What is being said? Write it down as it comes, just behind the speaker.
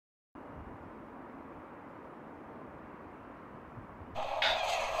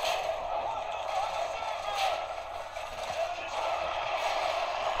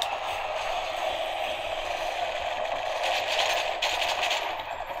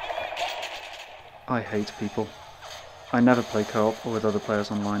I hate people. I never play co-op or with other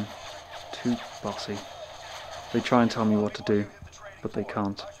players online. Too bossy. They try and tell me what to do, but they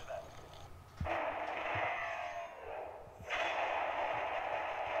can't.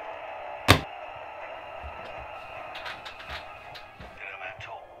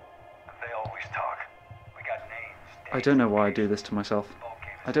 I don't know why I do this to myself.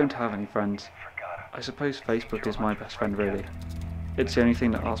 I don't have any friends. I suppose Facebook is my best friend really. It's the only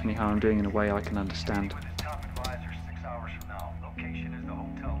thing that asks me how I'm doing in a way I can understand.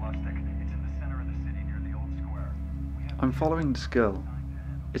 I'm following this girl.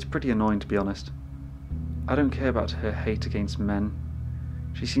 It's pretty annoying to be honest. I don't care about her hate against men.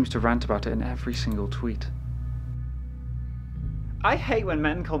 She seems to rant about it in every single tweet. I hate when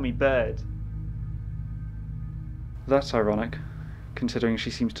men call me bird. That's ironic, considering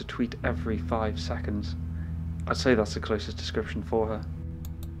she seems to tweet every 5 seconds. I'd say that's the closest description for her.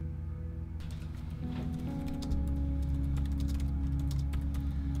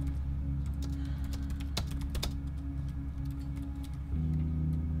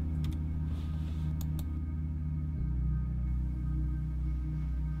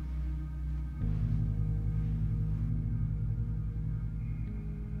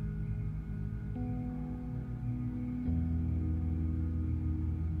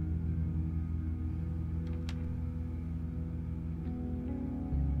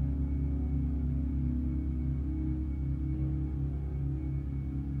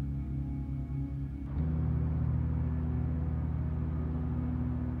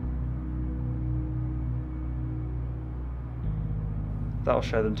 That'll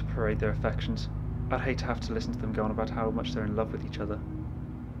show them to parade their affections. I'd hate to have to listen to them go on about how much they're in love with each other.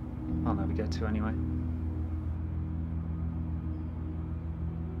 I'll never get to anyway.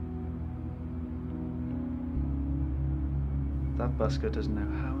 That busker doesn't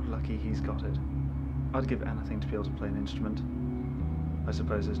know how lucky he's got it. I'd give anything to be able to play an instrument. I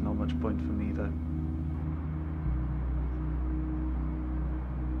suppose there's not much point for me though.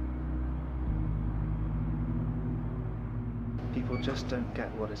 People just don't get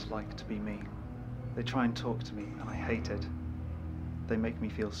what it's like to be me. They try and talk to me, and I hate it. They make me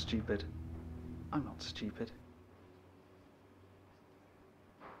feel stupid. I'm not stupid.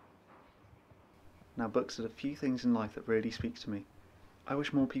 Now, books are the few things in life that really speak to me. I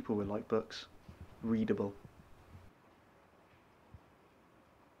wish more people would like books. Readable.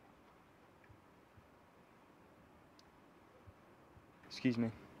 Excuse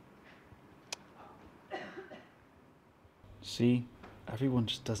me. See, everyone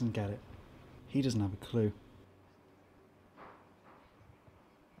just doesn't get it. He doesn't have a clue.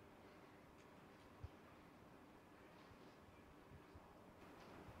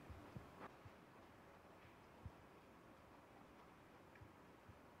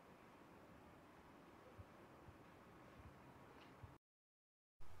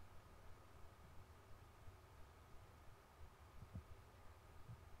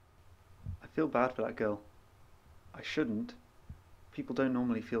 I feel bad for that girl. I shouldn't. People don't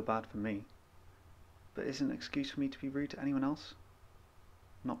normally feel bad for me. But is it an excuse for me to be rude to anyone else?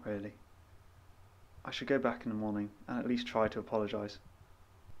 Not really. I should go back in the morning and at least try to apologise.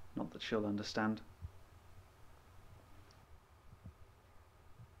 Not that she'll understand.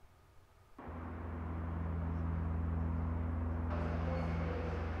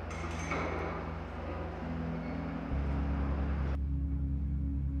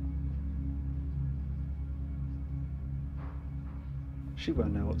 She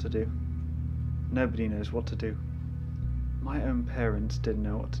won't know what to do. Nobody knows what to do. My own parents didn't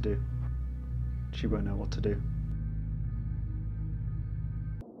know what to do. She won't know what to do.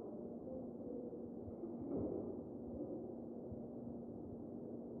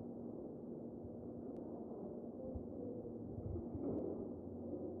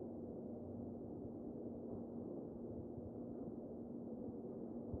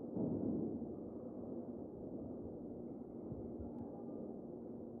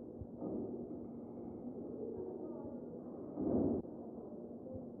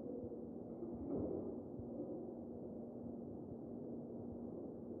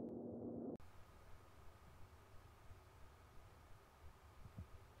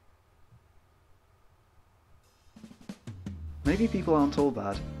 Maybe people aren't all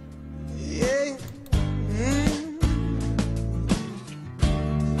bad. Yeah. Yeah.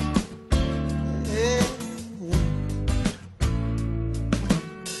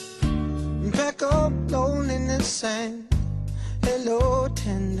 Back up, loneliness and hello,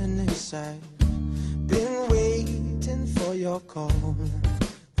 tenderness. I've been waiting for your call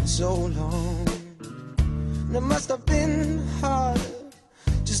for so long. And it must have been hard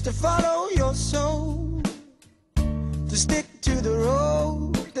just to follow your your soul to stick to the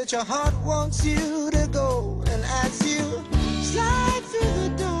road that your heart wants you to go. And as you